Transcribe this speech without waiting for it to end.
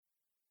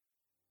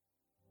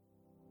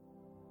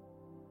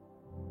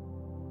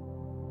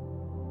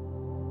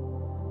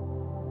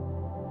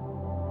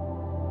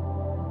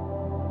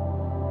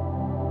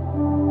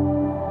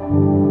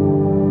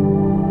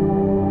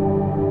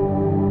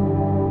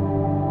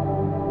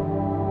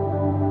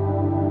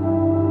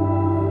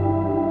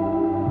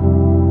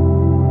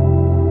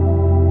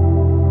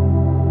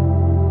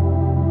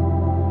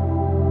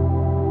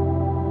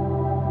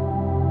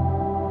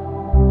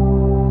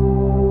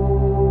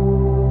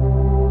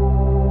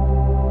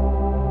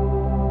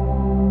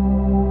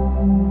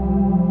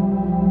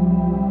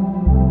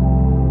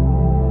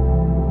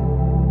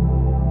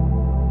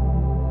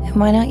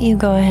Why don't you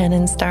go ahead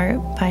and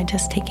start by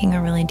just taking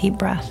a really deep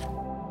breath.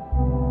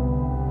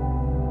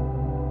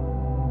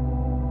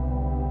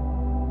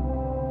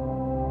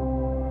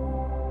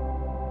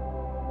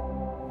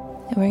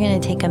 And we're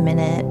going to take a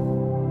minute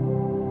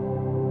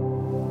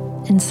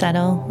and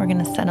settle. We're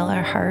going to settle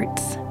our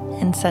hearts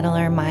and settle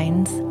our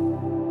minds.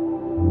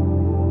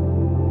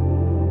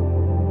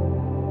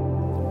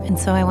 And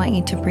so I want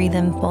you to breathe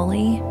in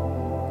fully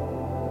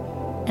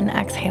and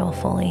exhale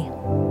fully.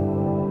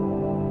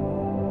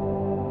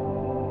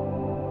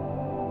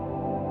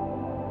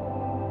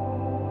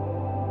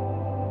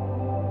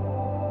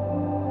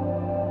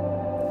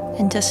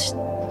 And just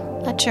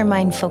let your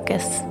mind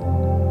focus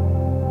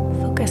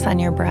on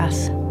your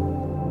breath.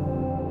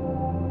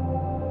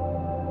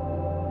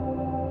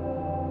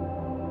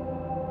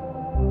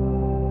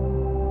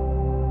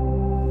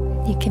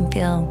 You can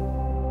feel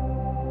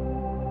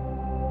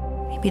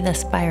maybe the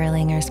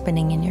spiraling or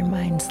spinning in your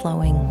mind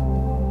slowing.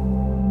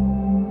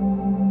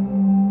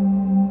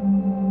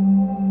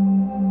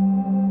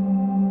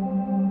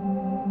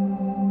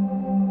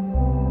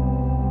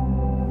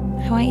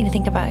 I want you to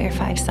think about your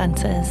 5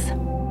 senses.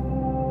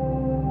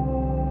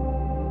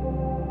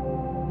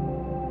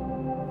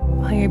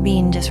 While you're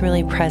being just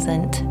really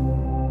present,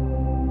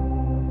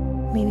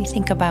 maybe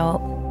think about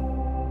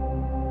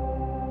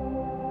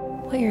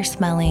what you're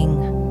smelling,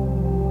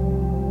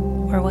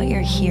 or what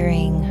you're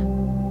hearing,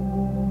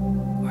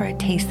 or a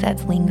taste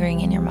that's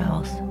lingering in your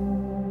mouth.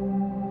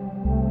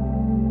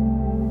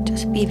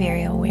 Just be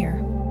very aware.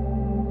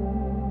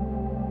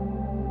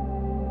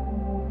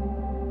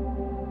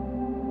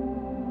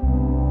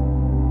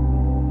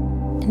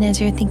 And as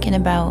you're thinking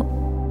about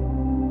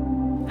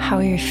how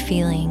you're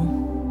feeling,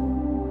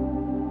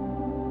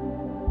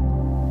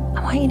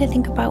 I want you to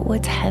think about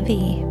what's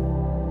heavy,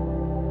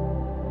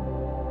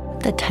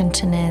 what the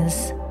tension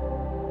is,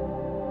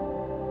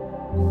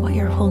 what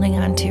you're holding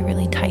on to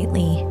really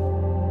tightly.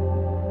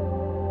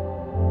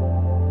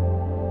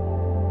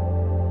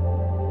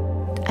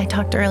 I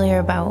talked earlier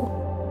about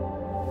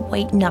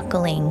white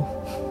knuckling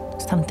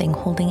something,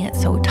 holding it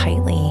so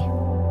tightly.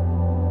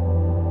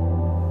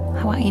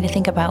 I want you to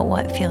think about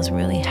what feels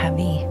really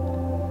heavy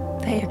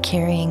that you're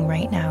carrying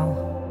right now.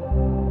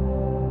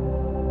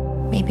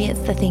 Maybe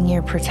it's the thing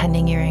you're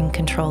pretending you're in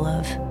control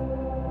of,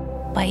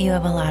 but you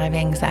have a lot of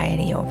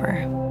anxiety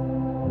over.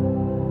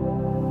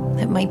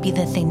 It might be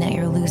the thing that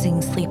you're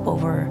losing sleep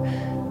over,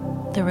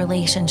 the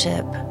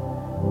relationship,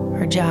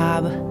 or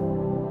job,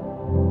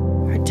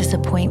 or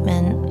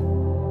disappointment.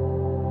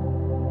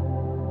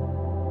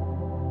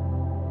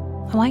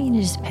 I want you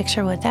to just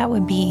picture what that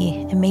would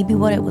be and maybe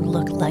what it would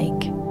look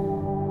like.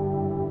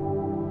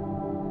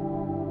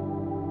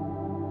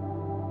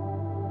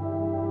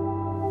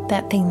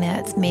 That thing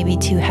that's maybe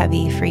too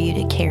heavy for you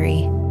to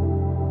carry.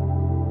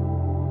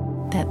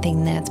 That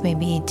thing that's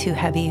maybe too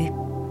heavy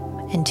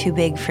and too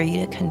big for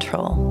you to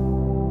control.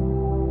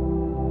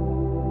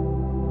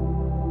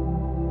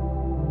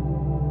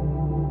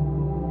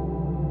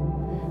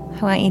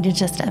 I want you to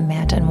just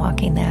imagine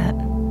walking that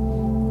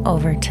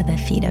over to the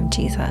feet of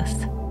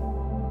Jesus.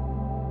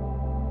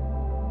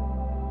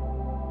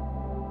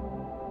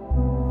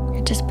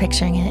 You're just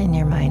picturing it in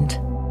your mind.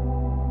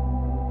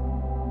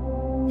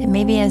 And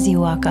maybe as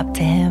you walk up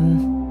to him,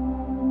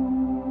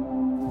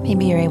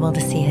 maybe you're able to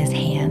see his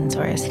hands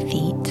or his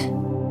feet,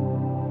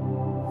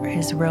 or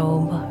his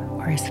robe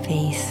or his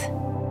face.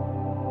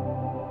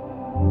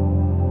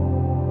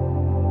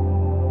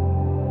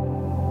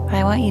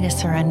 I want you to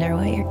surrender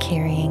what you're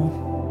carrying.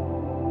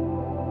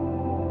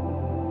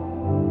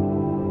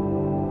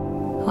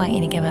 I want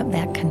you to give up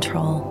that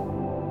control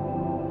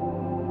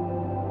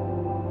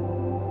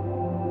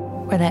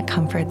or that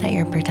comfort that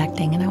you're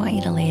protecting, and I want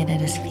you to lay it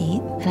at his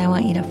feet, and I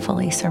want you to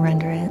fully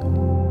surrender it.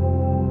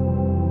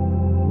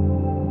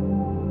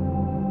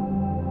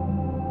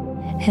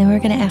 And we're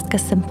going to ask a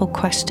simple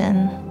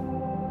question.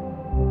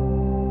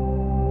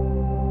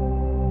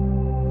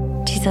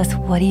 Jesus,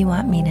 what do you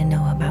want me to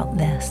know about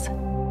this?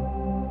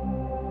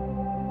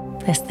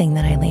 This thing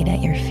that I laid at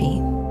your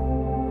feet?